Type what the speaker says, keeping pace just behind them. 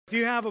If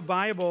you have a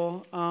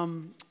Bible,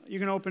 you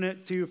can open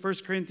it to 1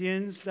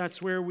 Corinthians.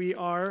 That's where we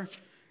are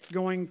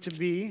going to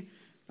be.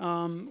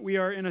 We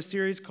are in a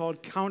series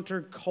called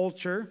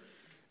Counterculture,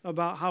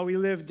 about how we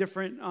live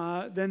different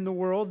than the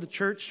world. The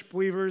church,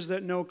 believers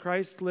that know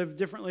Christ, live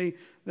differently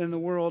than the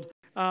world.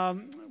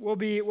 We'll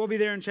be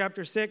there in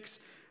chapter 6.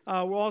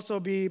 We'll also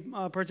be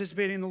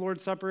participating in the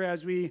Lord's Supper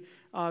as we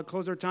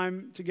close our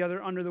time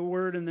together under the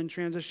Word and then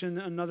transition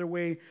another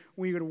way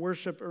we would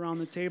worship around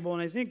the table.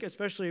 And I think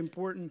especially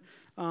important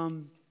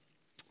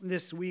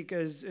this week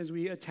as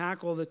we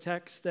tackle the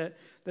text that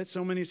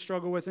so many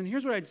struggle with. And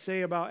here's what I'd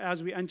say about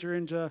as we enter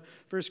into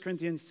 1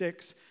 Corinthians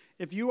 6.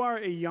 If you are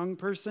a young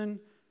person,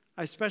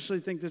 I especially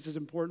think this is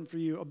important for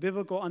you, a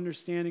biblical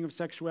understanding of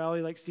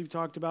sexuality like Steve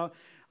talked about.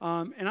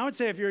 And I would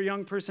say if you're a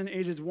young person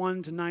ages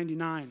 1 to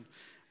 99,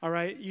 all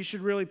right, you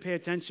should really pay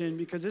attention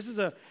because this is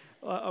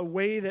a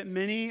way that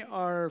many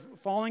are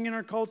falling in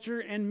our culture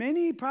and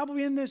many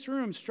probably in this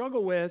room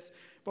struggle with,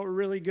 but we're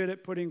really good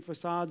at putting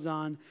facades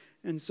on.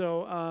 And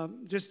so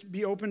just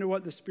be open to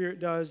what the Spirit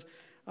does.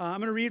 I'm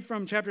going to read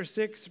from chapter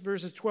 6,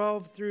 verses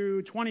 12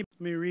 through 20.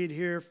 Let me read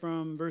here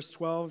from verse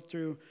 12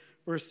 through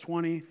verse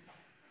 20.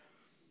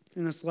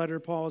 In this letter,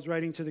 Paul is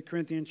writing to the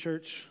Corinthian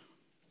church,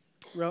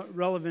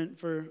 relevant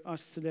for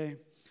us today.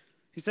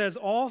 He says,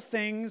 "All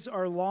things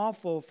are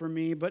lawful for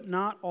me, but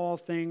not all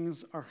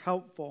things are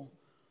helpful.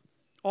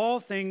 All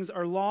things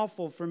are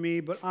lawful for me,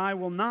 but I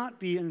will not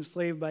be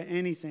enslaved by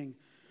anything.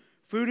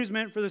 Food is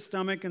meant for the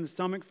stomach, and the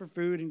stomach for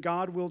food, and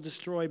God will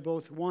destroy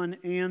both one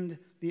and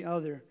the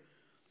other.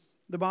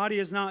 The body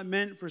is not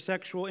meant for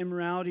sexual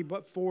immorality,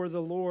 but for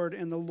the Lord,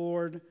 and the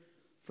Lord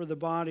for the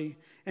body.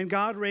 And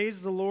God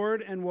raised the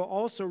Lord and will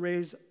also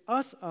raise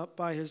us up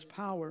by his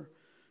power.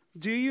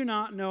 Do you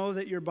not know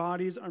that your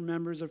bodies are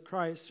members of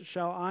Christ?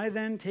 Shall I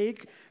then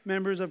take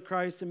members of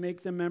Christ and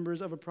make them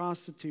members of a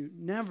prostitute?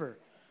 Never.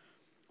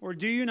 Or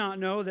do you not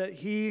know that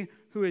he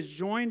who is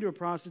joined to a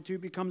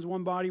prostitute becomes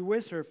one body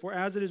with her? For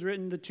as it is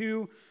written, the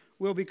two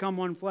will become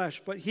one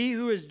flesh. But he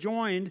who is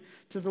joined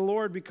to the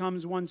Lord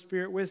becomes one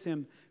spirit with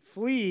him.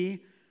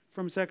 Flee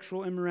from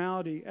sexual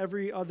immorality.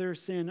 Every other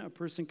sin a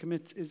person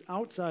commits is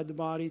outside the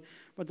body,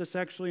 but the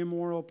sexually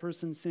immoral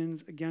person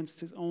sins against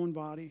his own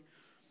body.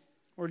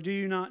 Or do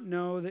you not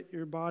know that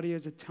your body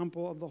is a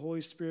temple of the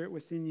Holy Spirit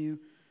within you,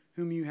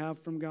 whom you have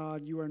from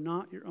God? You are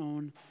not your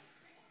own,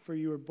 for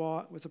you are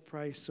bought with a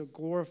price. So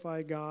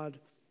glorify God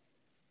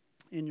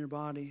in your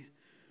body."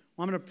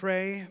 Well, I'm going to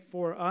pray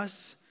for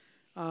us.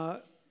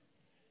 One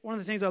of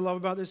the things I love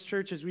about this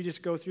church is we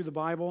just go through the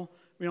Bible.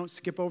 We don't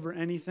skip over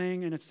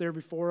anything, and it's there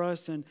before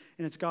us, and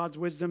it's God's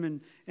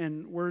wisdom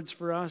and words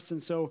for us.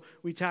 And so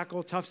we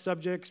tackle tough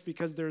subjects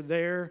because they're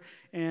there.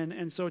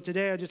 And so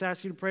today I just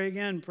ask you to pray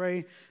again.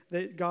 Pray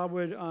that God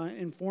would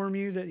inform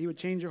you, that he would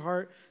change your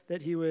heart,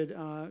 that he would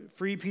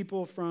free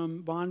people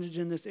from bondage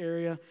in this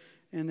area,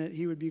 and that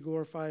he would be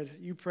glorified.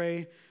 You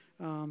pray,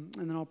 and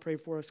then I'll pray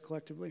for us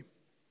collectively.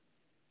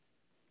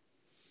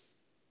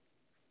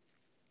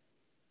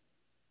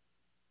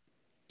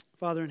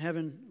 Father in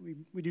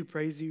heaven, we do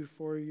praise you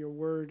for your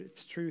word,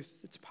 its truth,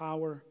 its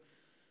power.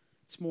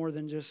 It's more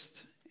than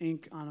just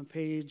ink on a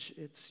page.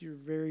 It's your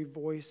very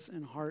voice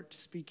and heart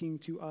speaking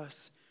to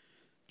us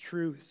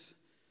truth.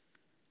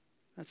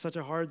 That's such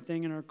a hard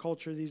thing in our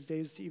culture these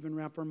days to even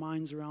wrap our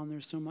minds around.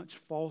 There's so much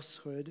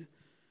falsehood.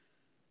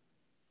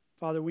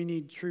 Father, we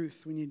need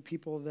truth. We need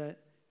people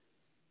that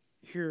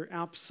hear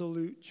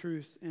absolute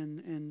truth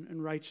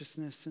and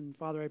righteousness. And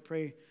Father, I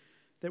pray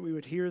that we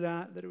would hear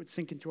that it would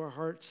sink into our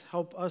hearts.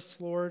 Help us,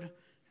 Lord,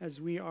 as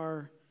we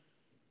are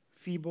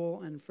feeble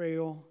and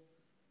frail.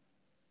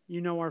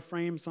 You know our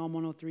frame. Psalm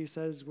 103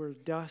 says we're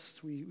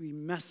dust. We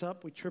mess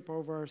up. We trip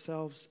over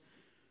ourselves.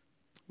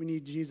 We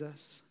need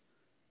Jesus.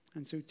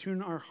 And so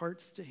tune our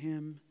hearts to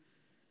him.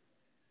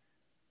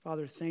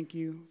 Father, thank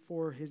you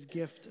for his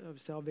gift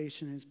of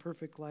salvation, his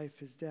perfect life,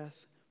 his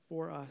death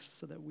for us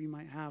so that we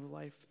might have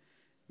life.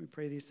 We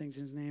pray these things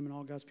in his name, and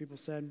all God's people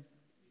said.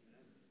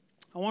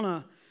 I want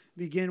to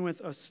begin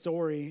with a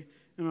story,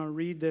 and I'll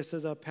read this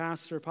as a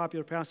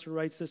popular pastor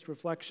writes this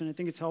reflection. I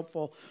think it's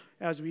helpful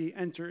as we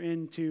enter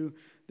into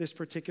this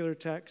particular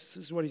text.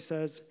 This is what he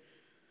says.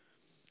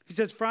 He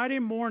says, "Friday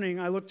morning,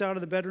 I looked out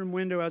of the bedroom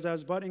window as I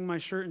was buttoning my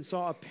shirt and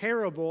saw a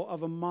parable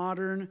of a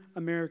modern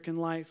American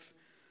life.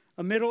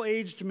 A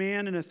middle-aged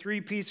man in a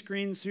three-piece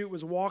green suit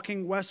was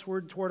walking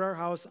westward toward our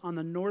house on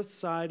the north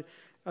side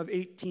of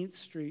 18th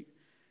Street.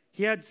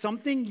 He had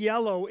something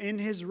yellow in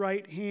his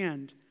right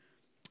hand.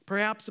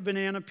 Perhaps a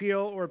banana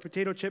peel or a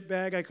potato chip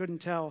bag, I couldn't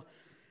tell.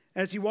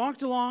 As he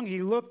walked along,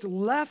 he looked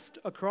left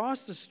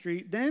across the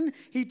street. Then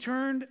he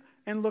turned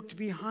and looked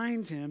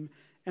behind him.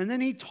 And then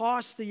he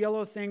tossed the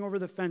yellow thing over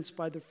the fence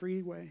by the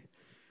freeway.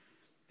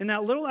 In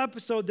that little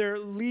episode, there are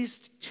at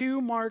least two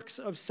marks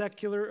of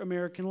secular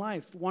American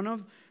life. One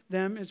of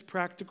them is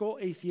practical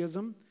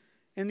atheism,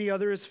 and the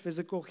other is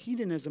physical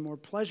hedonism or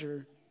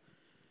pleasure.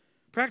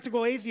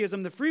 Practical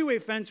atheism, the freeway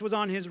fence was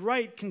on his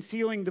right,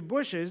 concealing the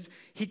bushes.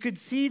 He could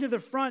see to the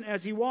front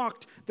as he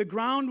walked. The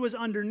ground was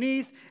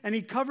underneath, and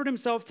he covered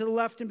himself to the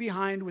left and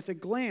behind with a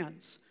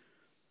glance.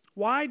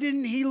 Why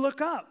didn't he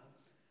look up?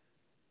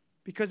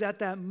 Because at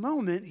that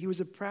moment, he was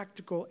a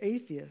practical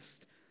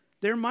atheist.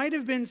 There might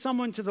have been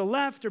someone to the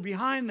left or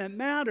behind that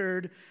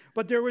mattered,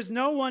 but there was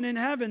no one in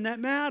heaven that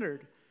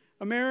mattered.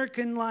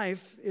 American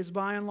life is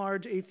by and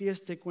large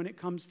atheistic when it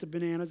comes to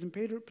bananas and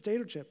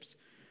potato chips.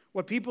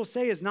 What people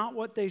say is not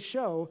what they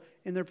show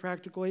in their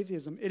practical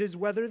atheism. It is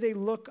whether they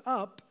look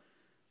up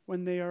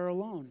when they are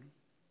alone.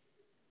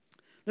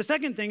 The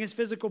second thing is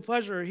physical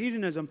pleasure or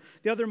hedonism.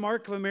 The other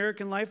mark of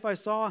American life I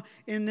saw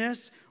in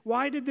this,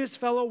 why did this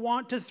fellow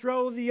want to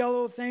throw the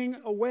yellow thing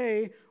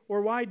away?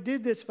 Or why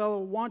did this fellow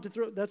want to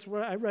throw, that's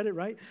what I read it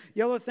right,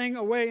 yellow thing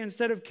away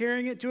instead of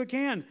carrying it to a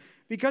can?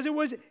 Because it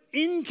was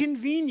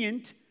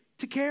inconvenient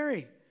to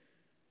carry.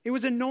 It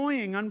was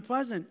annoying,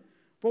 unpleasant.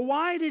 But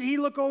why did he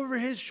look over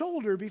his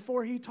shoulder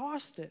before he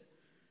tossed it?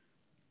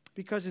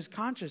 Because his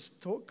conscience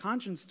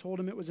told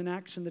him it was an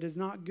action that is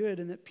not good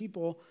and that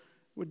people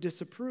would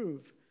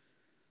disapprove.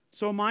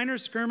 So a minor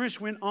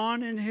skirmish went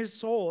on in his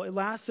soul. It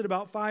lasted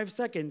about 5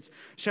 seconds.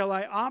 Shall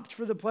I opt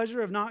for the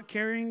pleasure of not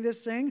carrying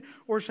this thing,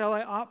 or shall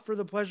I opt for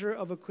the pleasure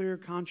of a clear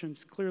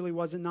conscience? Clearly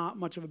wasn't not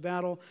much of a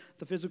battle.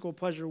 The physical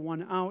pleasure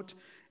won out,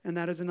 and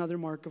that is another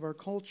mark of our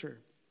culture.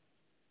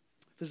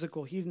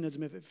 Physical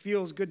hedonism, if it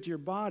feels good to your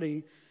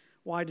body,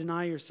 why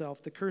deny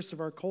yourself? The curse of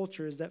our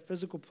culture is that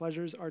physical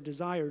pleasures are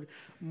desired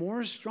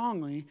more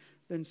strongly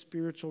than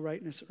spiritual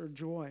rightness or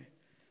joy.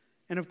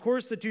 And of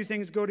course, the two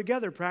things go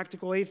together,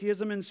 practical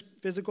atheism and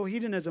physical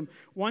hedonism.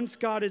 Once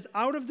God is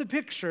out of the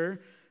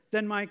picture,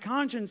 then my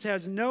conscience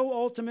has no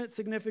ultimate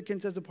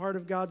significance as a part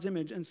of God's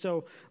image. And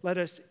so let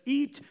us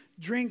eat,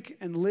 drink,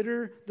 and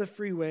litter the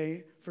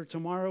freeway, for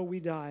tomorrow we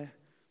die.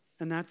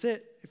 And that's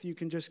it. If you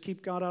can just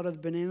keep God out of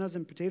the bananas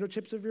and potato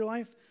chips of your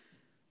life,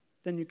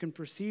 then you can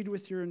proceed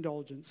with your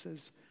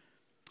indulgences.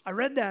 I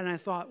read that and I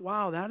thought,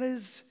 wow, that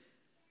is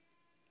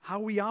how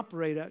we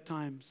operate at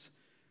times.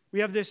 We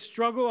have this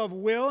struggle of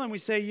will, and we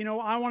say,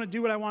 I want to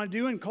do what I want to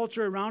do, and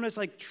culture around us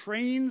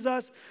trains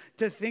us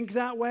to think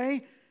that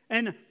way,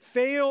 and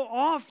fail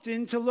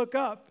often to look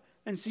up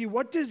and see,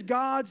 what does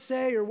God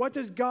say, or what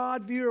does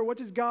God view, or what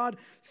does God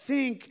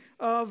think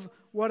of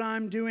what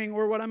I'm doing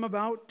or what I'm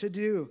about to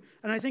do?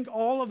 And I think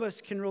all of us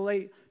can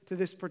relate to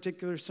this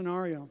particular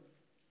scenario.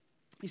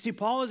 You see,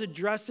 Paul is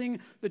addressing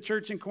the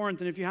church in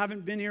Corinth, and if you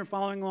haven't been here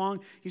following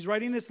along, he's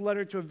writing this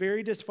letter to a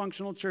very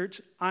dysfunctional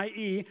church,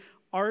 i.e.,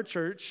 our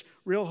church,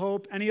 Real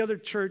Hope, any other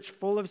church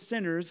full of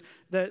sinners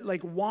that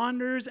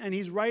wanders, and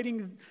he's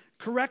writing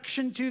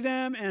correction to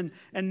them and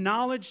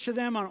knowledge to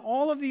them on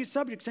all of these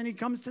subjects, and he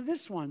comes to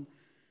this one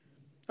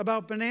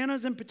about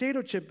bananas and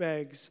potato chip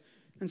bags.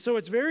 And so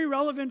it's very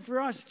relevant for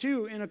us,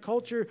 too, in a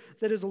culture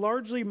that is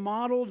largely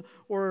modeled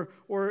or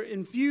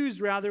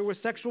infused, rather, with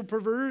sexual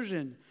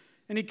perversion.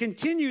 And he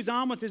continues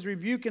on with his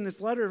rebuke in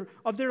this letter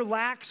of their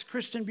lax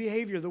Christian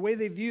behavior, the way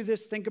they view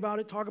this, think about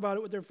it, talk about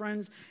it with their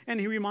friends. And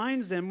he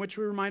reminds them, which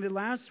we reminded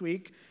last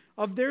week,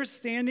 of their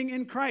standing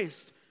in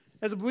Christ.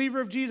 As a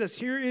believer of Jesus,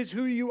 here is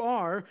who you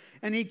are.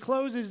 And he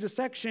closes the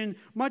section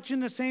much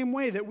in the same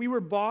way, that we were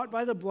bought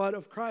by the blood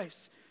of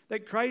Christ,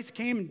 that Christ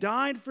came and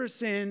died for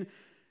sin,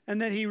 and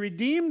that he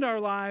redeemed our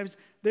lives.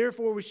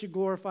 Therefore, we should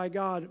glorify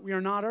God. We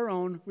are not our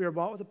own. We are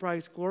bought with a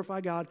price.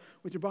 Glorify God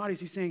with your bodies.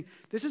 He's saying,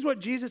 this is what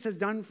Jesus has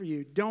done for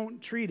you.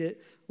 Don't treat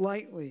it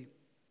lightly.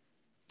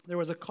 There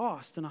was a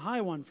cost, and a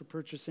high one, for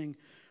purchasing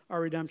our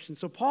redemption.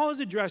 So Paul is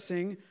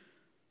addressing,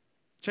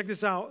 check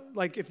this out,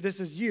 if this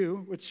is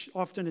you, which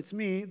often it's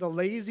me, the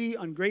lazy,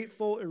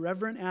 ungrateful,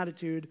 irreverent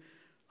attitude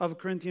of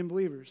Corinthian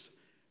believers,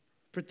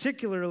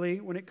 particularly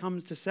when it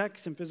comes to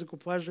sex and physical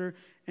pleasure.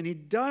 And he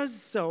does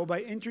so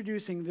by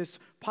introducing this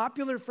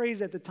popular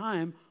phrase at the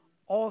time,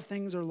 all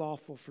things are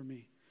lawful for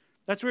me.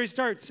 That's where he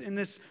starts in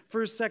this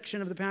first section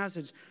of the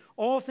passage.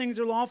 All things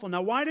are lawful.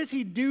 Now, why does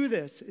he do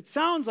this? It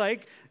sounds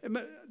like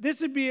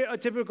this would be a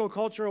typical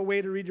cultural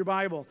way to read your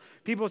Bible.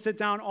 People sit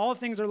down, all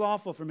things are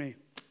lawful for me.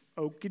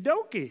 Okie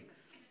dokie.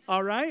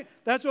 All right?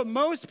 That's what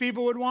most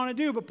people would want to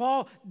do. But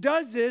Paul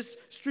does this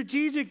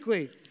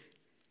strategically.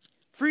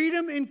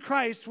 Freedom in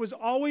Christ was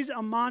always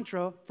a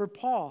mantra for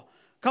Paul.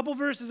 A couple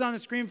verses on the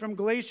screen from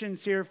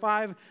Galatians here,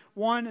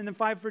 5:1 and then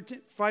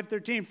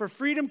 5:13. For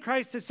freedom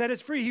Christ has set us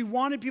free. He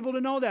wanted people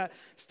to know that.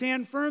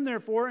 Stand firm,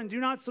 therefore, and do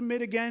not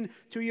submit again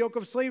to a yoke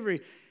of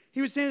slavery. He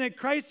was saying that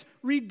Christ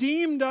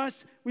redeemed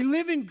us. We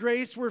live in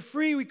grace. We're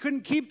free. We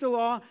couldn't keep the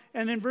law.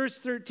 And in verse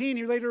 13,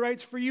 he later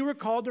writes, for you were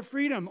called to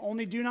freedom.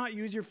 Only do not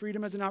use your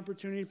freedom as an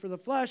opportunity for the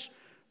flesh,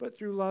 but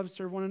through love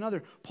serve one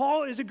another.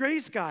 Paul is a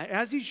grace guy,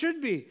 as he should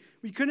be.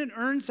 We couldn't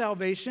earn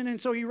salvation, and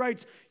so he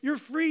writes, you're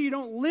free. You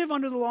don't live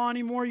under the law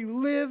anymore. You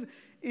live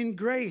in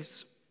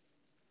grace.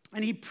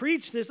 And he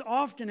preached this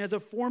often as a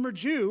former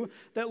Jew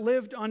that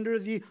lived under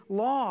the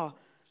law.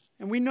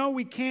 And we know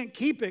we can't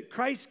keep it.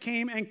 Christ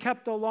came and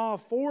kept the law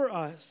for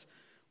us.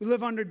 We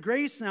live under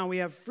grace now. We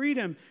have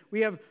freedom.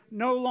 We have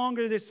no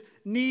longer this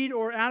need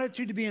or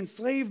attitude to be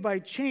enslaved by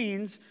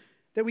chains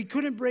that we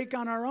couldn't break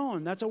on our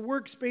own. That's a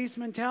works-based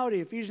mentality.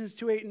 Ephesians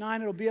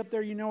 2:8-9, it'll be up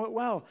there, you know it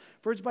well.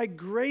 For it's by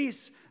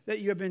grace that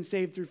you have been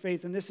saved through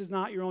faith, and this is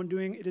not your own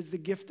doing, it is the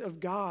gift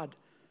of God.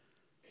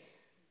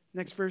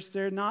 Next verse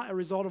there, not a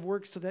result of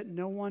works so that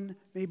no one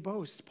may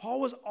boast. Paul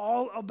was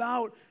all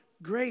about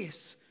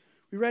grace.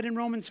 We read in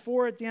Romans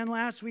 4 at the end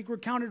last week, we're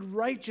counted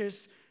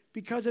righteous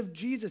because of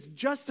Jesus,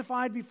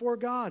 justified before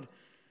God.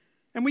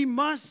 And we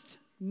must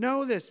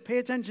know this. Pay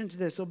attention to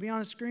this. It'll be on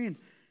the screen.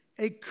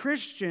 A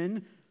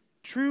Christian,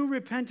 true,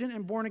 repentant,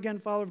 and born-again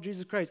follower of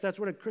Jesus Christ, that's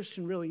what a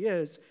Christian really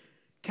is,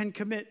 can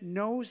commit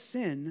no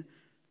sin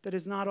that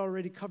is not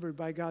already covered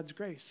by God's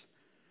grace.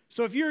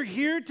 So if you're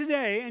here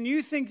today and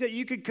you think that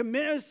you could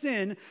commit a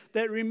sin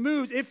that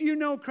removes, if you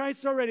know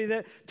Christ already,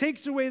 that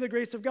takes away the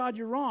grace of God,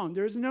 you're wrong.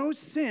 There is no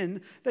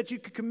sin that you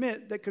could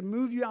commit that could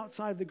move you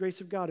outside of the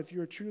grace of God if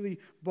you are truly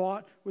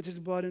bought with his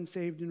blood and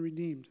saved and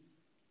redeemed.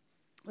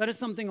 That is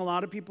something a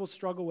lot of people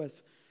struggle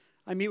with.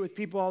 I meet with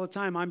people all the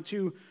time.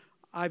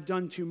 I've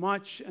done too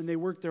much, and they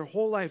work their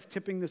whole life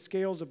tipping the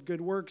scales of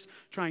good works,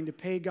 trying to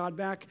pay God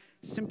back.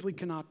 Simply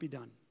cannot be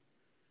done.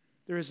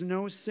 There is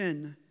no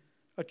sin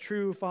a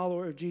true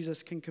follower of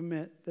Jesus can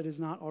commit that is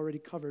not already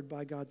covered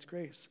by God's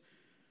grace.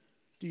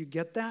 Do you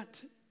get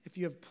that? If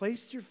you have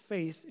placed your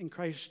faith in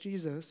Christ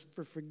Jesus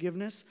for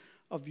forgiveness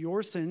of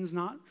your sins,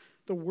 not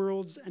the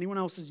world's, anyone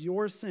else's,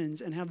 your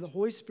sins, and have the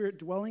Holy Spirit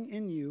dwelling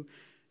in you,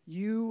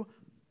 you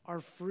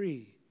are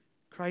free.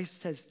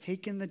 Christ has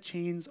taken the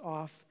chains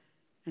off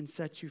and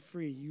set you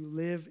free. You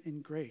live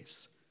in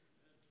grace.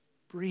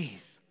 Breathe.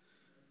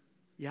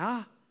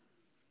 Yeah?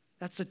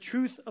 That's the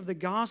truth of the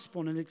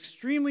gospel, and it's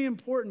extremely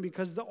important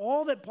because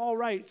all that Paul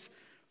writes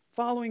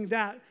following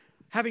that,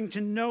 having to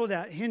know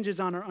that,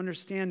 hinges on our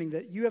understanding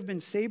that you have been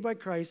saved by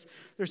Christ.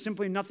 There's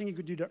simply nothing you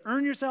could do to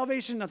earn your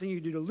salvation, nothing you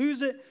could do to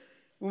lose it.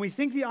 When we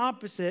think the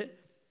opposite,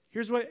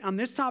 here's what, on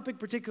this topic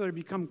particularly,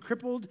 become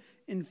crippled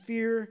in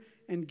fear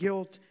and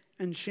guilt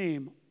and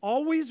shame,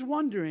 always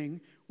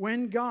wondering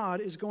when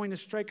God is going to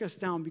strike us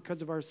down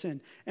because of our sin.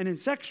 And in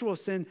sexual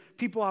sin,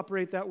 people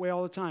operate that way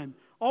all the time.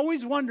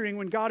 Always wondering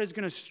when God is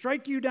going to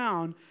strike you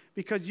down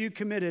because you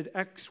committed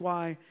X,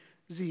 Y,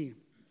 Z.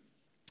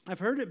 I've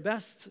heard it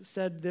best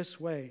said this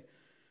way.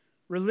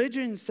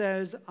 Religion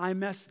says, I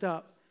messed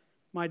up.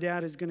 My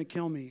dad is going to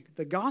kill me.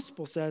 The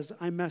gospel says,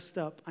 I messed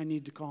up. I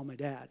need to call my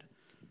dad.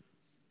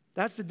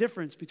 That's the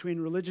difference between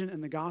religion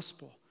and the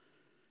gospel.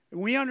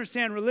 When we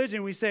understand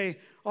religion, we say,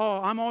 oh,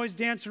 I'm always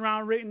dancing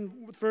around waiting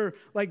for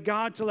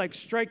God to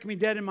strike me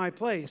dead in my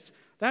place.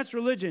 That's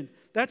religion.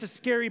 That's a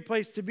scary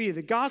place to be.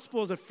 The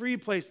gospel is a free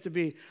place to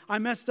be. I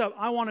messed up.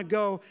 I want to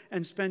go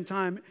and spend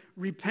time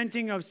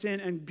repenting of sin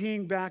and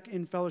being back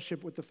in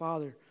fellowship with the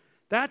Father.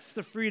 That's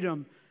the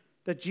freedom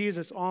that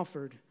Jesus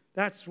offered.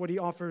 That's what he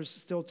offers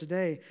still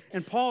today.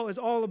 And Paul is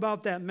all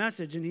about that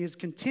message, and he is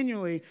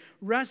continually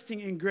resting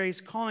in grace,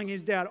 calling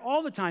his dad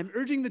all the time,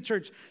 urging the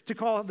church to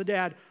call the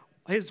dad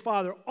his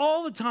father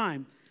all the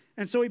time.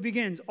 And so he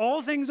begins,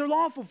 all things are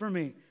lawful for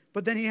me.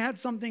 But then he had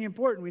something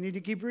important. We need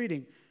to keep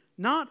reading.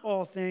 Not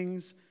all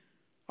things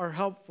are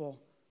helpful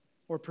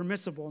or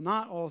permissible.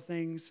 Not all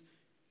things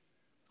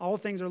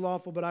are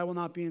lawful, but I will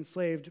not be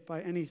enslaved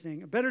by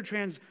anything. A better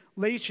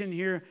translation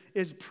here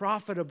is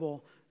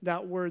profitable,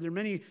 that word. There are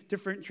many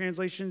different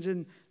translations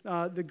in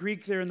the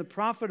Greek there, and the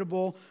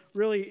profitable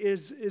really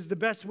is the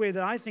best way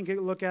that I think to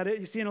look at it.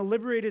 You see, in a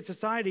liberated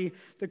society,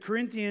 the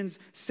Corinthians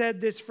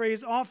said this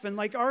phrase often,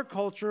 like our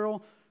culture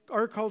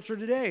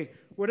today.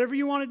 Whatever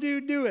you want to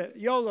do, do it.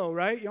 YOLO,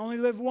 right? You only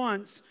live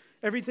once.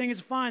 Everything is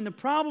fine. The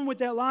problem with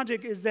that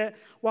logic is that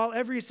while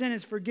every sin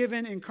is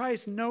forgiven in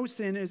Christ, no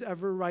sin is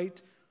ever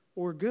right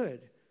or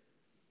good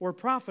or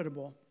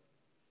profitable.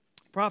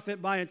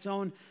 Profit, by its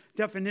own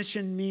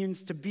definition,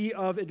 means to be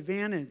of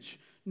advantage.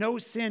 No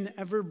sin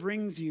ever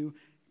brings you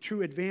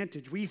true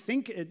advantage. We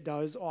think it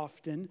does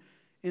often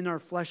in our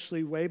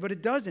fleshly way, but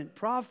it doesn't.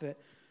 Profit.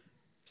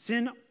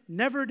 Sin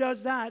never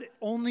does that. It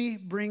only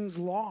brings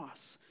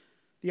loss.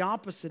 The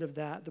opposite of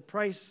that. The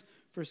price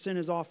for sin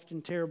is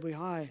often terribly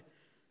high.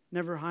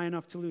 Never high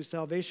enough to lose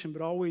salvation,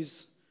 but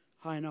always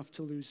high enough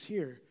to lose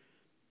here.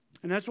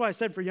 And that's why I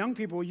said for young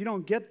people, you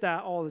don't get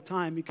that all the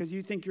time because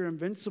you think you're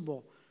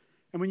invincible.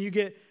 And when you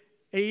get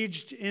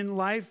aged in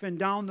life and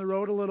down the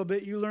road a little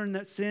bit, you learn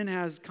that sin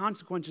has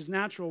consequences,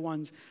 natural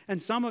ones.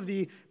 And some of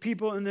the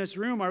people in this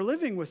room are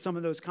living with some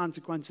of those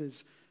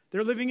consequences.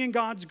 They're living in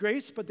God's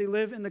grace, but they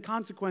live in the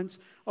consequence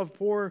of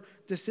poor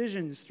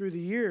decisions through the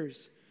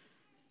years.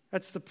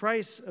 That's the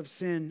price of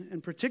sin.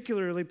 And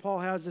particularly, Paul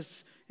has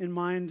this in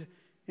mind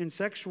in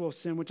sexual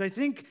sin, which I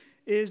think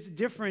is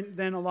different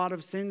than a lot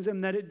of sins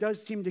in that it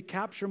does seem to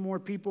capture more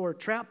people or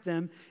trap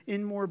them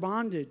in more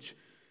bondage.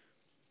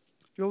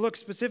 You'll look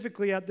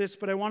specifically at this,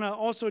 but I want to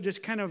also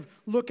just kind of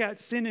look at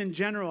sin in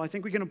general. I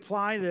think we can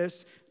apply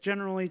this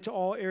generally to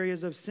all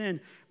areas of sin.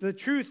 The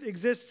truth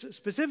exists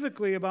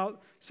specifically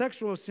about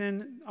sexual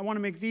sin. I want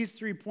to make these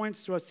 3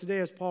 points to us today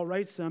as Paul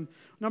writes them.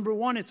 Number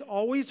 1, it's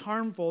always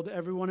harmful to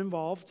everyone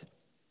involved.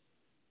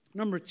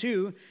 Number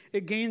 2,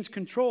 it gains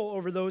control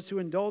over those who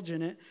indulge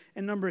in it.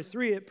 And number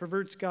 3, it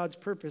perverts God's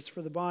purpose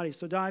for the body.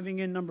 So diving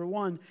in, number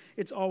 1,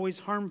 it's always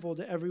harmful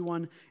to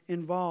everyone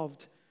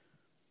involved.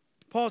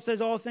 Paul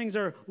says all things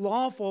are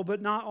lawful,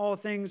 but not all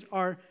things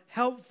are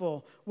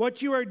helpful.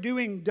 What you are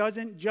doing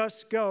doesn't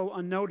just go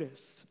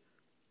unnoticed.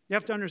 You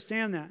have to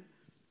understand that.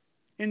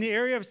 In the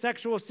area of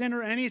sexual sin,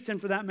 or any sin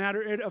for that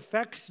matter, it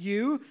affects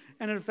you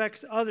and it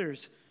affects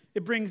others.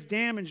 It brings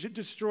damage. It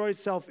destroys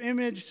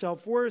self-image,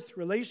 self-worth,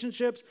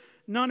 relationships.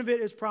 None of it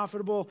is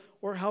profitable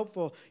or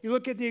helpful. You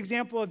look at the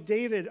example of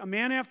David, a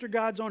man after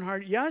God's own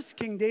heart. Yes,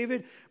 King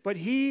David, but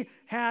he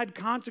had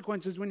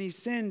consequences when he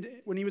sinned,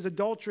 when he was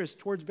adulterous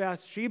towards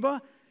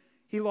Bathsheba.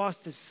 He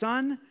lost his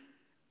son.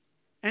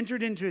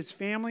 Entered into his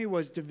family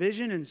was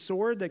division and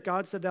sword that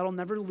God said that'll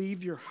never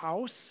leave your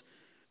house.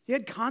 He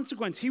had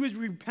consequence. He was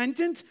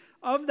repentant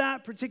of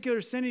that particular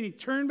sin and he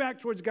turned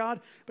back towards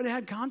God, but it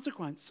had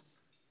consequence.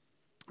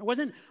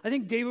 I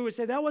think David would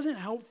say that wasn't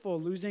helpful,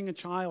 losing a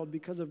child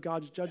because of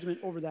God's judgment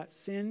over that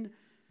sin,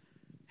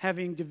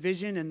 having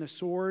division and the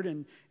sword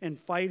and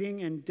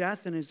fighting and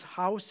death in his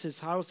house, his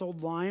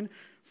household line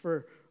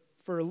for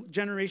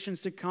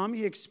generations to come.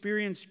 He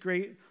experienced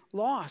great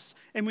loss.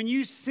 And when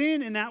you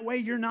sin in that way,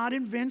 you're not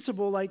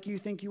invincible like you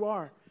think you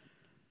are.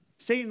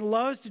 Satan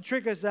loves to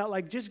trick us that,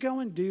 like, just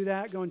go and do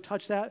that, go and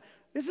touch that.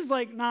 This is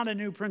like not a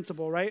new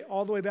principle, right?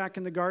 All the way back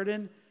in the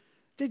garden.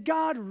 Did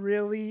God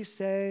really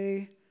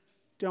say,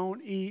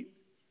 don't eat?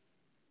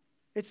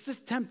 It's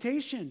just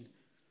temptation.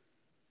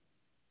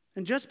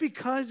 And just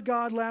because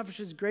God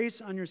lavishes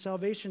grace on your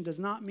salvation does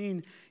not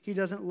mean he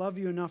doesn't love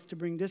you enough to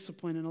bring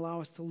discipline and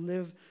allow us to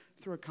live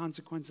through our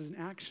consequences and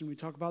action. We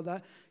talk about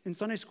that in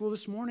Sunday school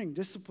this morning.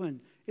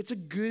 Discipline. It's a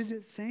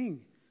good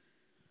thing.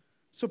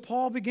 So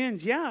Paul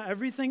begins,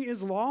 everything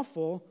is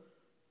lawful,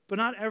 but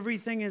not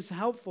everything is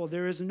helpful.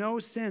 There is no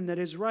sin that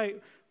is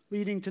right,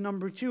 leading to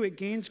number 2. It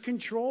gains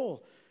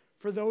control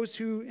for those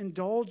who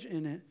indulge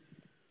in it.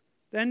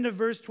 The end of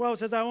verse 12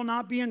 says, I will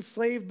not be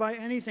enslaved by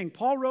anything.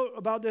 Paul wrote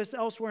about this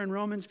elsewhere in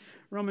Romans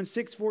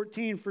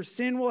 6:14. For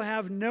sin will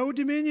have no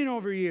dominion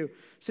over you,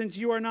 since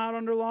you are not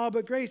under law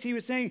but grace. He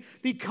was saying,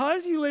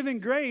 because you live in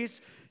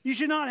grace, you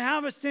should not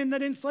have a sin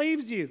that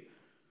enslaves you.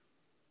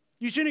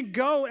 You shouldn't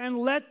go and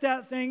let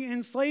that thing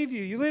enslave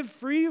you. You live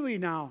freely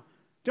now.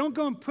 Don't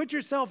go and put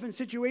yourself in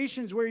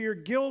situations where your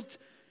guilt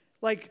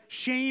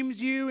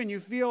shames you and you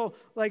feel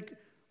like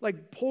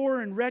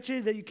poor and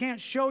wretched that you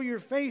can't show your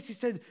face. He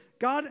said,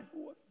 God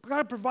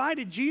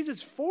provided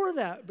Jesus for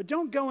that, but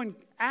don't go and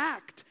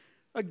act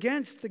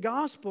against the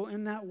gospel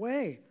in that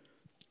way.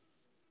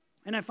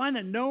 And I find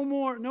that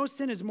no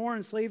sin is more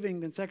enslaving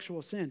than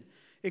sexual sin.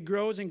 It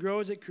grows and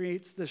grows. It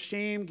creates the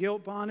shame,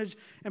 guilt, bondage.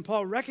 And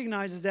Paul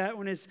recognizes that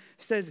when it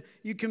says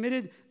you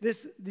committed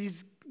this,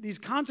 these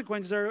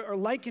consequences are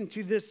likened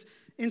to this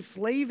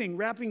enslaving,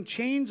 wrapping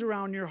chains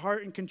around your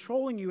heart and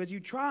controlling you as you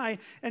try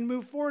and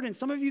move forward. And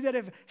some of you that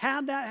have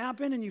had that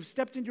happen and you've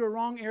stepped into a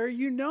wrong area,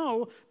 you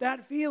know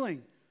that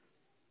feeling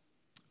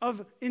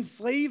of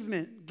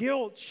enslavement,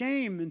 guilt,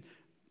 shame, and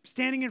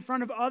standing in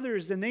front of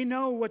others, and they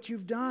know what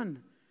you've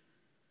done.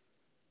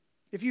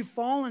 If you've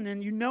fallen,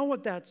 and you know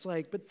what that's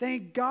like, but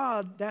thank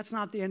God that's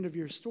not the end of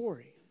your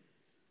story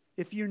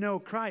if you know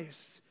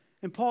Christ.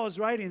 And Paul is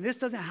writing, this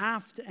doesn't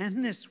have to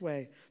end this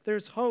way.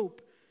 There's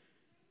hope.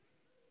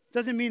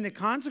 Doesn't mean the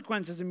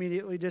consequences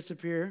immediately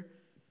disappear.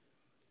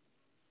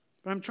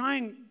 But I'm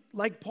trying,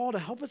 like Paul, to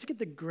help us get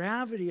the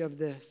gravity of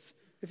this.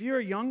 If you're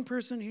a young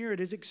person here, it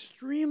is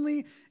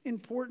extremely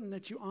important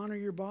that you honor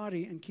your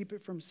body and keep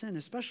it from sin,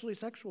 especially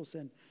sexual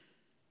sin.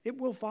 It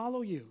will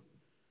follow you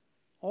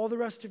all the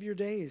rest of your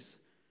days.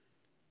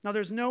 Now,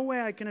 there's no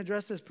way I can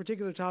address this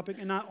particular topic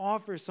and not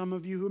offer some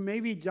of you who may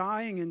be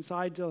dying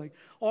inside to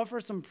offer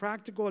some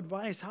practical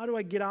advice. How do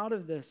I get out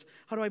of this?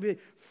 How do I be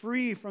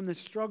free from this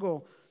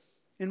struggle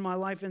in my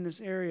life in this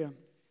area?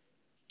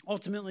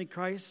 Ultimately,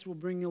 Christ will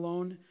bring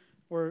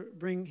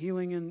bring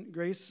healing and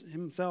grace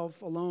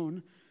himself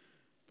alone.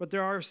 But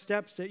there are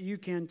steps that you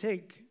can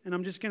take. And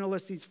I'm just going to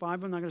list these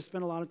 5. I'm not going to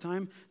spend a lot of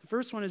time. The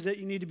first one is that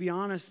you need to be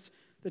honest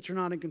that you're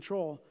not in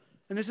control.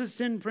 And this is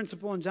sin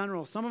principle in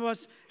general. Some of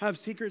us have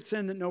secret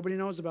sin that nobody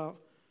knows about.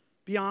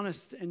 Be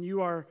honest and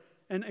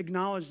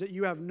acknowledge that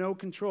you have no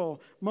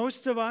control.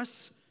 Most of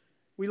us,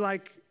 we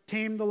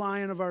tame the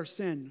lion of our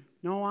sin.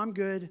 No, I'm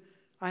good.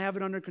 I have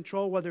it under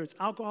control, whether it's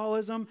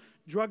alcoholism,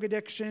 drug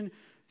addiction,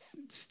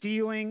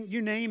 stealing,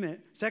 you name it.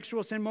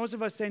 Sexual sin. Most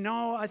of us say,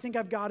 no, I think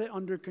I've got it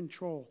under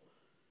control.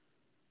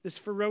 This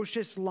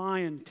ferocious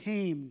lion,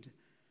 tamed.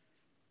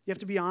 You have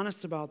to be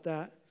honest about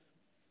that.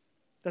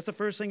 That's the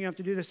first thing you have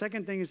to do. The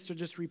second thing is to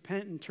just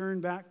repent and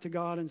turn back to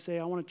God and say,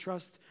 I want to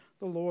trust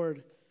the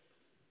Lord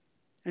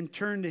and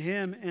turn to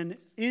him. And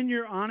in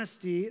your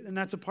honesty, and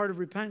that's a part of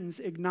repentance,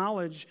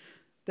 acknowledge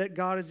that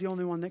God is the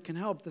only one that can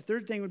help. The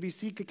third thing would be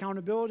seek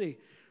accountability.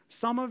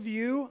 Some of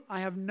you,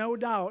 I have no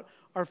doubt,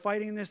 are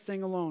fighting this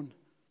thing alone.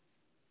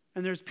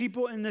 And there's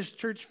people in this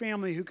church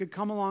family who could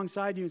come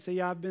alongside you and say,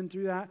 I've been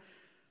through that.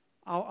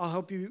 I'll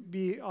help you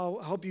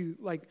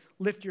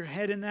lift your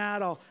head in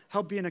that. I'll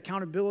help be an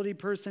accountability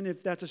person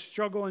if that's a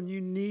struggle and you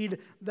need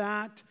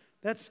that.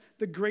 That's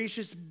the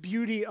gracious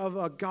beauty of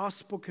a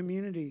gospel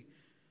community.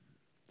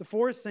 The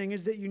fourth thing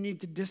is that you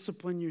need to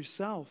discipline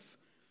yourself.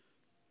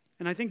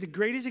 And I think the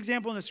greatest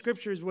example in the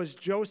scriptures was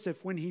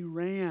Joseph when he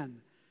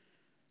ran.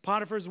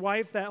 Potiphar's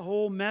wife, that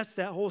whole mess,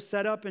 that whole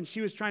setup, and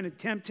she was trying to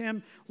tempt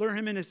him, lure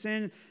him into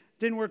sin.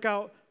 Didn't work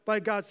out by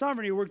God's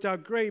sovereignty. It worked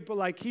out great, but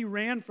like he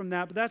ran from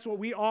that. But that's what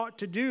we ought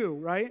to do,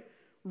 right?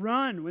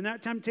 Run when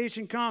that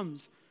temptation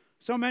comes.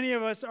 So many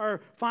of us are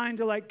fine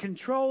to like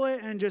control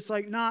it and just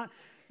like not,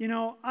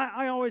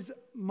 I always,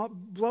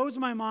 blows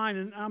my mind,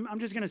 and I'm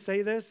just going to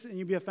say this, and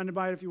you be offended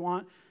by it if you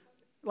want.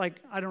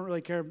 Like, I don't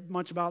really care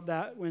much about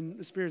that when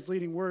the Spirit's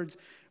leading words.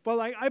 But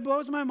like, it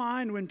blows my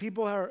mind when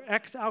people are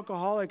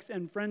ex-alcoholics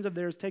and friends of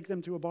theirs take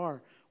them to a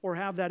bar or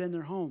have that in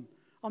their home.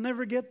 I'll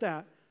never get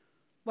that.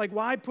 Like,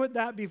 why put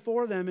that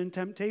before them in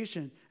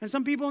temptation? And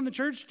some people in the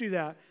church do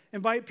that.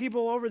 Invite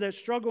people over that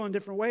struggle in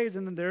different ways,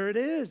 and then there it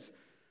is.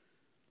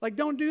 Like,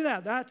 don't do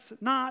that. That's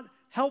not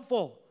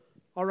helpful,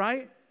 all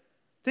right?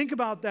 Think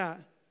about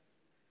that.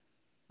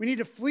 We need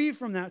to flee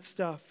from that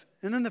stuff.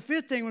 And then the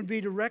fifth thing would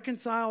be to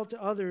reconcile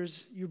to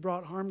others you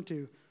brought harm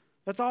to.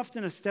 That's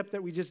often a step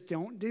that we just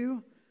don't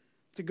do,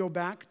 to go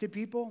back to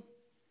people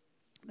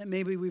that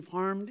maybe we've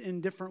harmed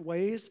in different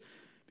ways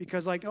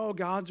because like, oh,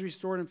 God's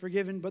restored and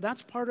forgiven. But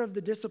that's part of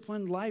the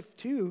disciplined life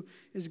too,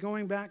 is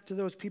going back to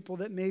those people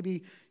that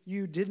maybe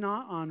you did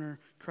not honor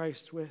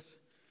Christ with.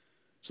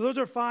 So those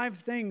are 5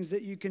 things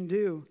that you can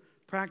do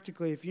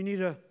practically. If you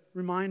need a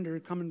reminder,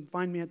 come and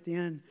find me at the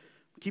end.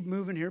 Keep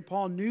moving here.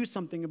 Paul knew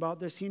something about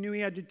this. He knew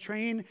he had to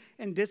train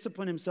and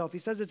discipline himself. He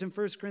says this in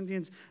 1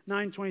 Corinthians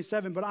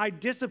 9:27, but I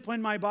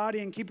discipline my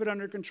body and keep it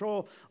under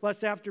control,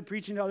 lest after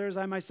preaching to others,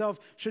 I myself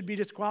should be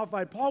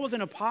disqualified. Paul was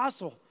an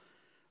apostle,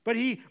 but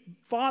he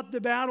fought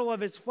the battle of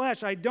his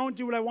flesh. I don't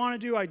do what I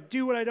want to do. I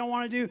do what I don't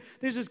want to do.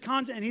 This is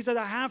constant. And he said,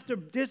 I have to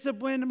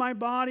discipline my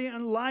body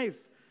and life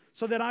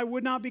so that I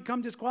would not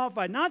become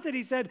disqualified. Not that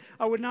he said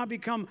I would not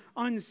become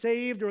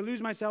unsaved or lose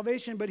my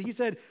salvation, but he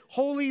said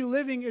holy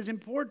living is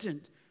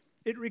important.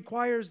 It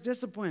requires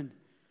discipline.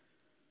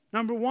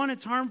 Number 1,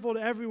 it's harmful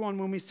to everyone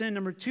when we sin.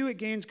 Number 2, it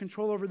gains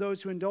control over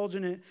those who indulge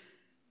in it.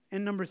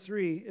 And number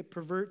 3, it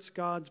perverts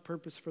God's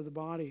purpose for the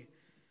body.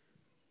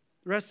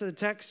 The rest of the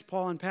text,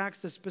 Paul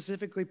unpacks this.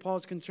 Specifically,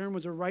 Paul's concern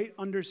was a right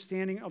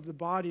understanding of the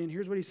body. And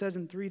here's what he says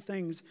in 3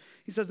 things.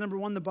 He says, number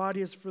 1, the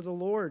body is for the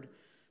Lord.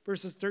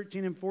 Verses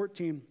 13 and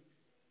 14.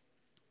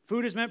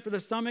 Food is meant for the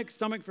stomach,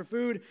 stomach for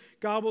food.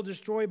 God will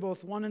destroy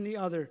both one and the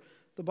other.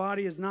 The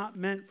body is not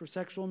meant for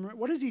sexual.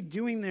 What is he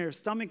doing there?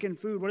 Stomach and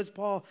food. What is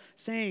Paul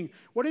saying?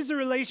 What is the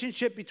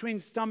relationship between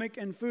stomach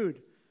and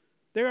food?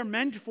 They are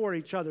meant for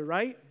each other,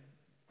 right?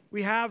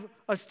 We have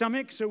a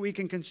stomach so we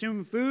can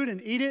consume food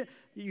and eat it.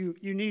 You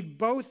need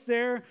both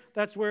there.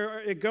 That's where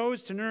it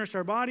goes to nourish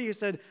our body. He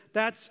said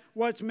that's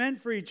what's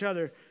meant for each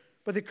other.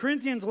 But the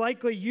Corinthians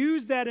likely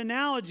used that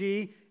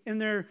analogy in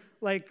their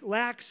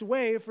lax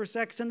way for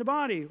sex in the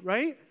body,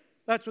 right?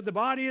 That's what the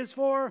body is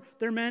for.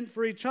 They're meant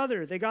for each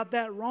other. They got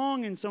that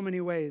wrong in so many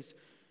ways.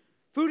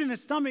 Food in the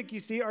stomach, you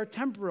see, are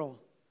temporal.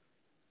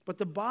 But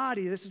the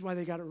body, this is why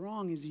they got it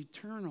wrong, is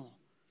eternal.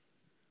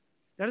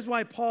 That is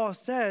why Paul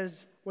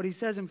says what he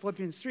says in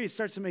Philippians 3. It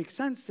starts to make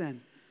sense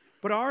then.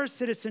 But our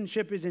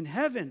citizenship is in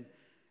heaven,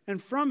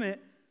 and from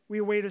it we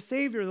await a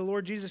Savior, the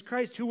Lord Jesus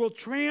Christ, who will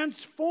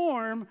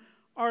transform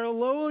our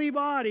lowly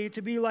body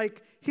to be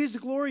like his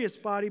glorious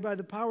body by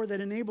the power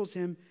that enables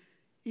him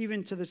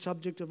even to the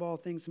subject of all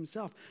things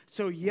himself.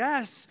 So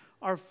yes,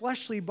 our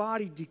fleshly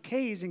body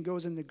decays and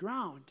goes in the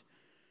ground.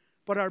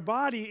 But our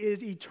body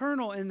is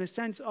eternal in the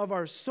sense of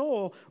our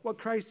soul, what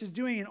Christ is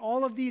doing. And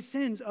all of these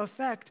sins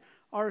affect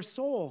our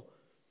soul.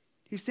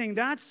 He's saying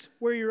that's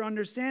where your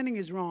understanding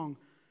is wrong.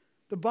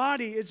 The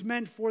body is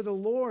meant for the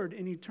Lord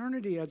in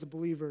eternity as a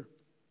believer.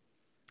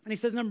 And he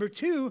says, number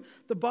 2,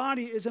 the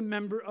body is a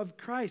member of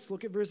Christ.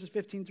 Look at verses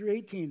 15 through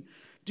 18.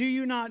 Do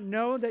you not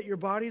know that your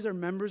bodies are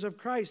members of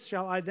Christ?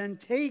 Shall I then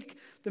take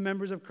the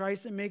members of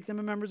Christ and make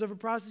them members of a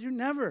prostitute?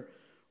 Never.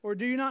 Or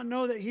do you not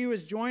know that he who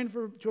is joined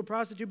to a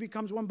prostitute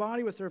becomes one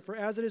body with her? For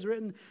as it is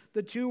written,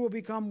 the two will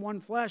become one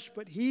flesh.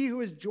 But he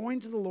who is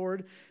joined to the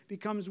Lord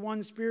becomes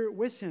one spirit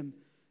with him.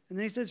 And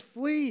then he says,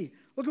 flee.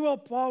 Look at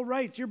what Paul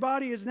writes. Your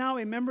body is now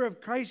a member of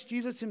Christ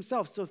Jesus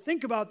himself. So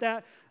think about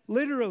that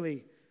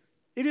literally.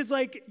 It is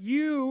like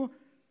you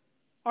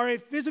are a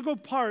physical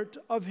part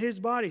of his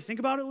body. Think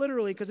about it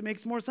literally because it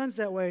makes more sense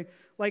that way.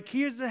 Like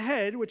he is the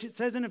head, which it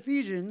says in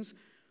Ephesians,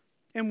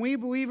 and we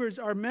believers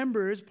are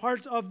members,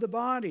 parts of the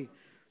body.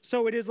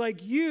 So it is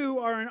like you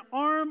are an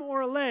arm or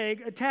a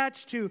leg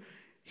attached to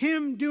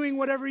him doing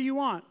whatever you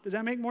want. Does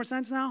that make more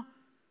sense now?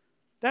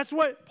 That's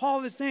what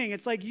Paul is saying.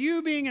 It's like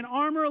you being an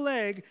arm or a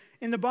leg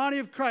in the body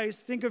of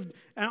Christ. Think of,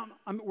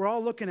 we're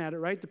all looking at it,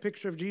 right? The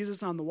picture of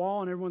Jesus on the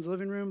wall in everyone's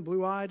living room,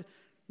 blue-eyed.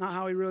 Not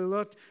how he really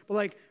looked.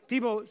 But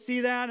people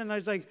see that and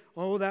it's like,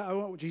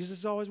 Jesus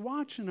is always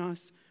watching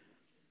us.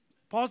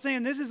 Paul's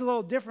saying this is a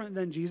little different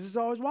than Jesus is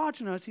always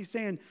watching us. He's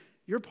saying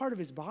you're part of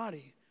his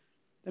body.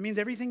 That means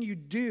everything you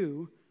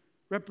do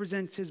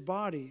represents his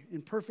body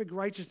in perfect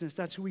righteousness.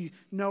 That's who we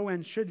know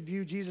and should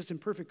view Jesus in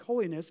perfect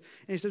holiness.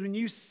 And he says when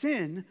you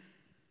sin,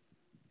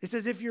 it's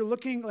as if you're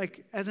looking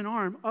as an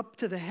arm up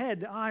to the head,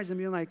 the eyes, and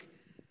being like,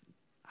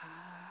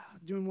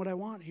 doing what I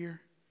want here.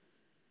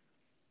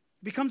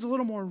 It becomes a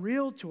little more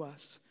real to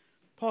us.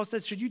 Paul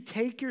says, should you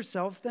take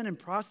yourself then and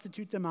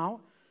prostitute them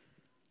out?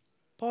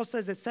 Paul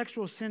says that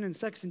sexual sin and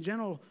sex in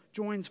general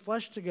joins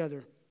flesh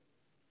together.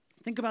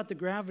 Think about the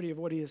gravity of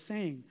what he is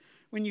saying.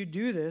 When you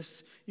do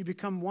this, you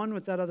become one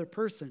with that other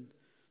person.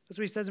 That's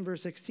what he says in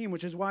verse 16,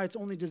 which is why it's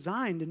only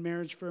designed in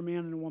marriage for a man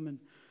and a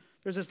woman.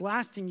 There's this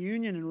lasting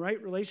union and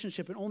right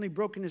relationship, and only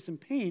brokenness and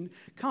pain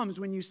comes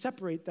when you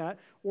separate that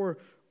or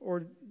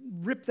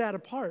rip that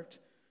apart.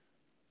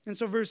 And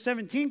so verse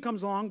 17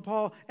 comes along.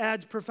 Paul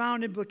adds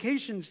profound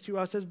implications to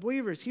us as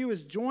believers. He who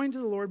is joined to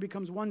the Lord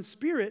becomes one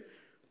spirit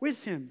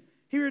with him.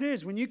 Here it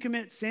is. When you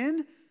commit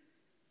sin,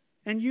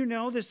 and you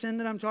know the sin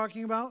that I'm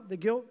talking about, the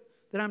guilt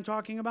that I'm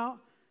talking about,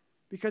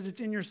 because it's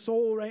in your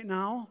soul right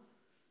now,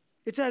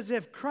 it's as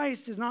if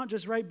Christ is not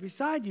just right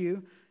beside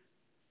you,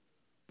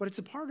 but it's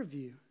a part of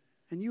you,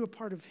 and you a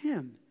part of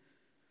him.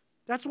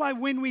 That's why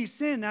when we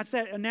sin, that's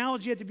that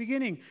analogy at the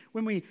beginning,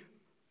 when we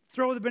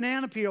throw the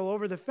banana peel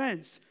over the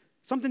fence,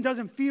 something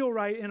doesn't feel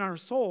right in our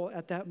soul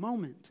at that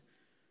moment.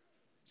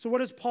 So what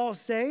does Paul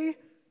say?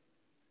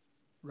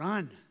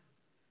 Run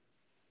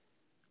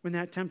when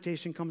that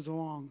temptation comes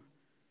along.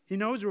 He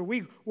knows we're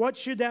weak. What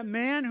should that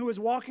man who was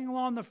walking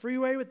along the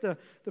freeway with the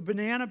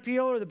banana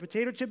peel or the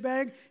potato chip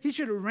bag, he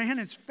should have ran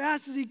as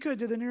fast as he could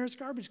to the nearest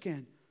garbage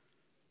can.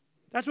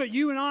 That's what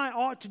you and I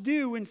ought to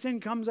do when sin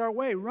comes our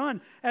way.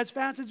 Run as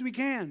fast as we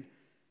can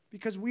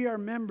because we are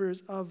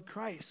members of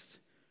Christ.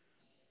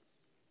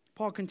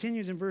 Paul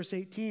continues in verse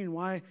 18.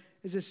 Why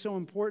is this so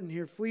important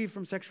here? Flee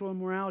from sexual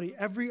immorality.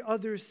 Every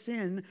other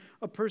sin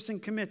a person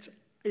commits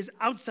is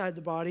outside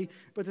the body,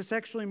 but the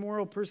sexually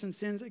immoral person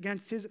sins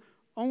against his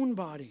own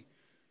body.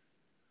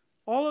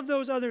 All of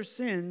those other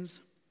sins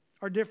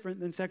are different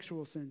than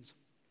sexual sins.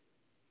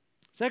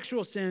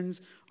 Sexual sins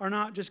are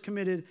not just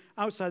committed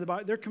outside the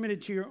body. They're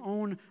committed to your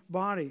own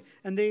body.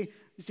 And the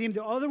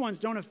other ones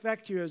don't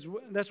affect you.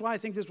 That's why I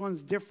think this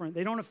one's different.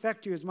 They don't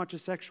affect you as much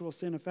as sexual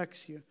sin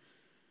affects you.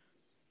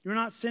 You're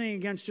not sinning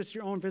against just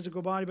your own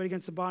physical body, but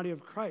against the body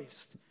of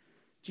Christ,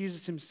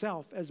 Jesus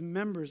himself, as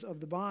members of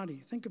the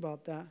body. Think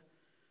about that.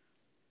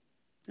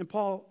 And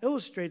Paul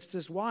illustrates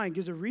this why and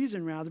gives a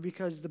reason rather,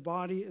 because the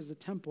body is the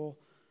temple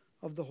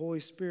of the Holy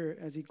Spirit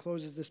as he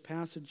closes this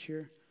passage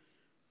here.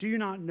 Do you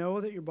not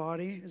know that your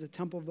body is a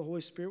temple of the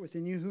Holy Spirit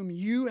within you, whom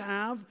you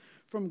have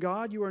from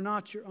God? You are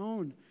not your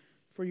own,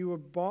 for you were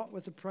bought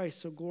with a price,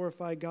 so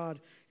glorify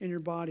God in your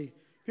body.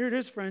 Here it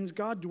is, friends.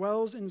 God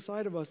dwells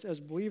inside of us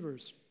as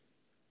believers.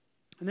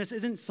 And this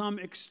isn't some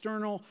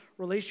external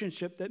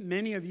relationship that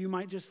many of you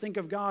might just think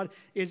of God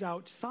is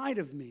outside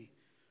of me.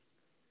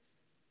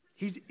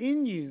 He's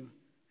in you,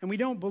 and we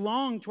don't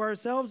belong to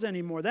ourselves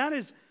anymore. That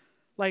is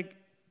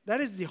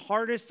the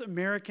hardest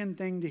American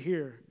thing to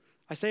hear.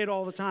 I say it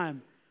all the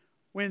time.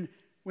 When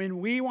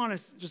we want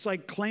to just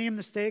claim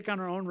the stake on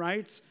our own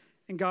rights,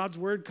 and God's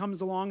word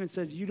comes along and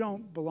says, you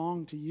don't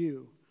belong to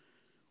you.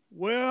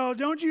 Well,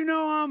 don't you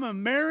know I'm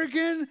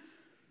American,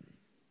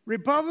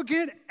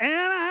 Republican,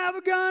 and I have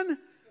a gun?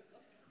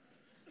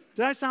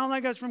 Did I sound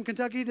like I was from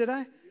Kentucky, did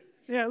I?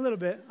 Yeah, a little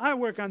bit. I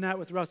work on that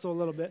with Russell a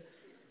little bit.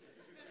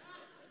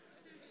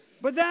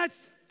 But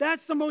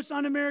that's the most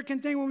un-American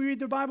thing when we read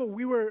the Bible.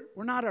 We're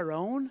not our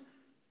own. What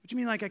do you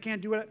mean, I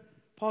can't do it?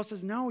 Paul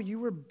says, no, you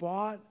were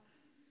bought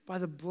by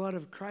the blood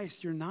of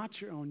Christ. You're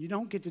not your own. You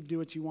don't get to do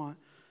what you want.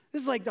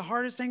 This is the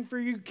hardest thing for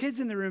you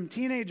kids in the room,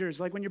 teenagers.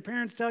 When your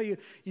parents tell you,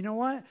 you know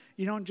what?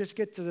 You don't just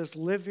get to just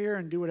live here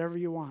and do whatever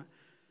you want.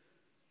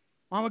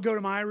 I'm going to go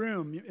to my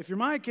room. If you're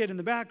my kid in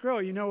the back row,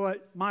 you know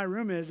what my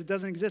room is. It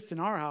doesn't exist in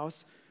our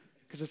house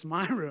because it's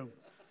my room.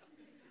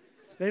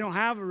 They don't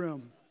have a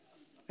room.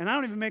 And I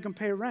don't even make them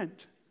pay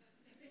rent.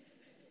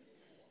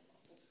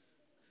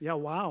 Yeah,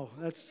 wow.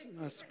 That's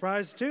a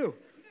surprise too.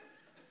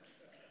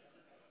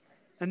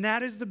 And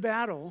that is the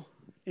battle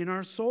in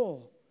our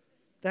soul.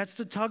 That's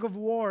the tug of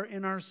war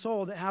in our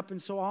soul that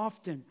happens so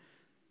often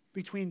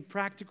between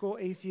practical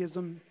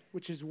atheism,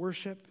 which is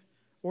worship,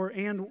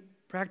 and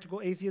practical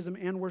atheism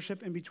and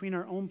worship, and between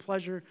our own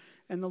pleasure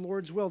and the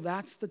Lord's will.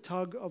 That's the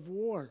tug of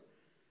war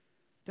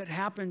that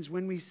happens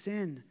when we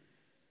sin.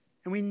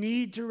 And we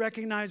need to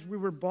recognize we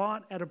were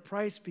bought at a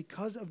price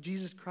because of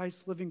Jesus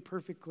Christ living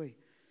perfectly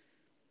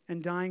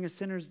and dying a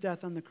sinner's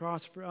death on the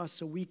cross for us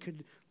so we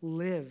could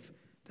live.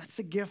 That's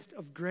the gift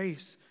of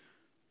grace.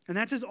 And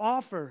that's his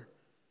offer.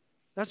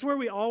 That's where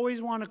we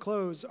always want to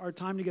close our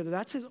time together.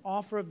 That's his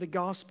offer of the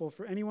gospel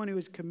for anyone who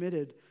has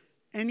committed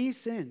any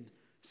sin,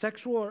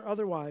 sexual or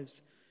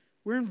otherwise.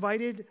 We're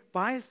invited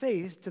by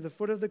faith to the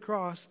foot of the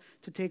cross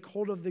to take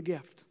hold of the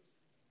gift.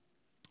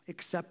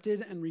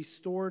 Accepted and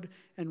restored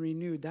and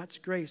renewed. That's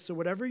grace. So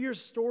whatever your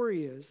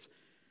story is,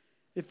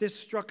 if this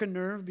struck a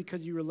nerve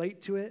because you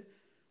relate to it,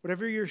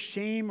 whatever your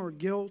shame or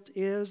guilt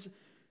is,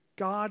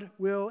 God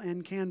will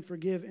and can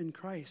forgive in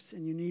Christ,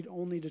 and you need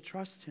only to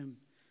trust him.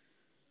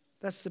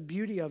 That's the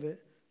beauty of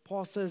it.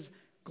 Paul says,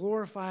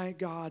 glorify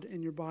God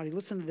in your body.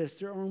 Listen to this.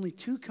 There are only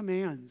two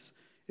commands.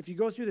 If you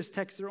go through this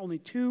text, there are only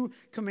two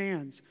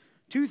commands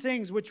two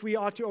things which we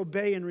ought to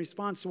obey in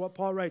response to what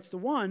Paul writes. The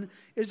one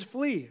is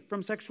flee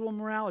from sexual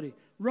immorality.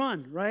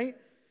 Run, right?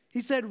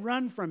 He said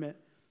run from it.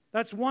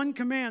 That's one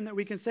command that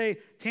we can say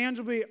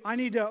tangibly,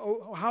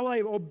 how will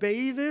I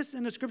obey this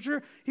in the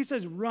scripture? He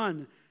says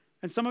run.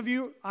 And some of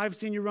you, I've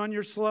seen you run,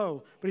 you're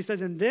slow. But he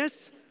says in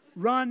this,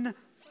 run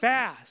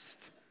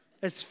fast.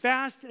 As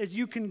fast as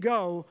you can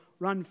go,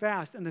 run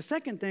fast. And the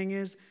second thing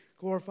is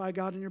glorify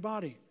God in your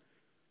body.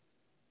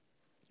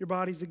 Your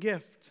body's a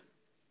gift.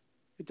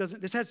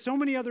 This has so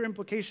many other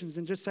implications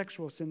than just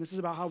sexual sin. This is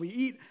about how we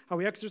eat, how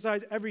we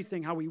exercise,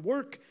 everything, how we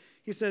work.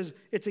 He says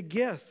it's a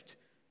gift.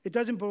 It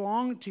doesn't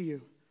belong to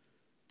you.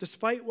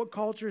 Despite what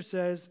culture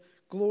says,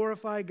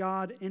 glorify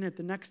God in it.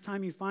 The next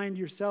time you find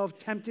yourself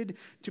tempted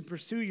to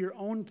pursue your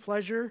own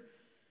pleasure,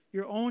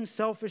 your own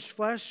selfish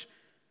flesh,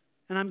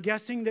 and I'm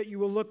guessing that you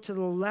will look to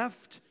the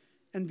left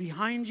and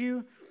behind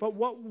you, but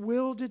what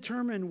will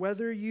determine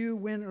whether you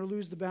win or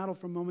lose the battle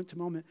from moment to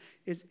moment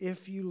is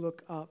if you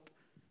look up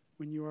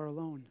when you are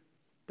alone.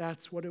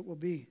 That's what it will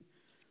be.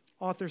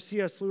 Author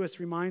C.S. Lewis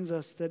reminds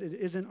us that it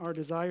isn't our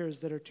desires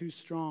that are too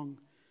strong,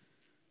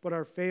 but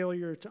our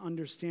failure to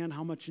understand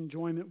how much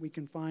enjoyment we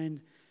can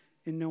find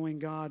in knowing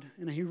God.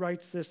 And he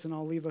writes this, and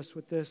I'll leave us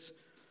with this.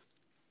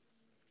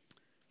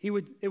 It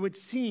would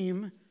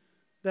seem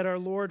that our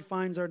Lord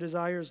finds our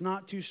desires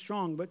not too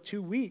strong, but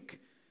too weak.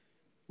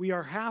 We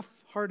are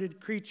half-hearted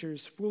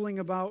creatures fooling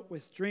about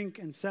with drink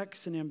and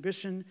sex and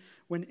ambition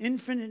when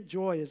infinite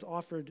joy is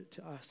offered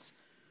to us.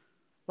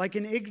 Like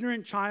an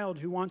ignorant child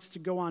who wants to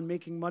go on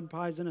making mud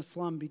pies in a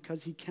slum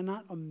because he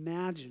cannot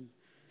imagine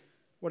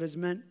what is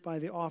meant by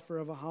the offer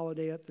of a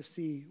holiday at the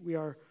sea. We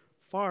are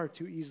far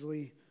too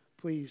easily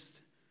pleased.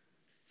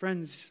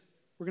 Friends,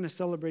 we're going to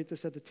celebrate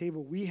this at the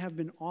table. We have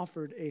been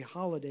offered a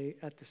holiday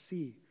at the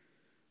sea.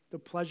 The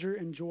pleasure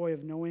and joy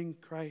of knowing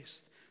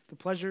Christ. The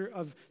pleasure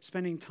of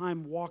spending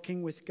time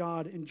walking with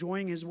God,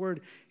 enjoying his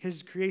word,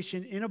 his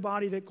creation in a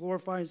body that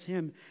glorifies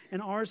him.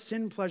 And our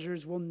sin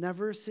pleasures will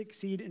never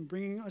succeed in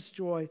bringing us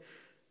joy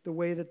the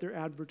way that they're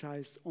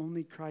advertised.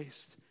 Only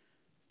Christ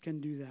can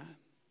do that.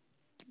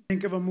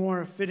 Think of a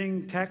more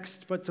fitting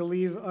text, but to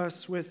leave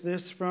us with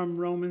this from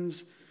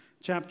Romans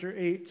chapter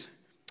 8,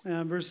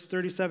 verse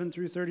 37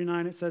 through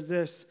 39, it says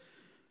this: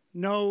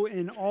 "No,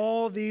 in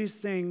all these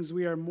things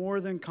we are more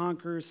than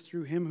conquerors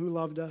through him who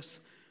loved us.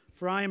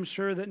 For I am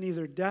sure that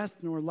neither death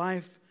nor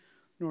life,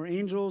 nor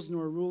angels,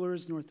 nor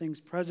rulers, nor things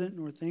present,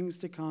 nor things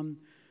to come,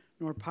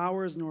 nor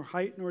powers, nor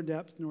height, nor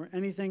depth, nor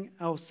anything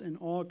else in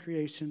all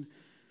creation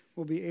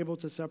will be able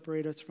to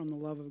separate us from the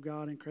love of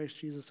God in Christ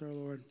Jesus our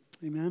Lord."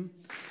 Amen.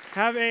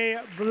 Have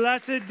a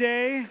blessed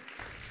day.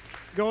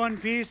 Go in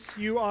peace.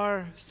 You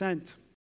are sent.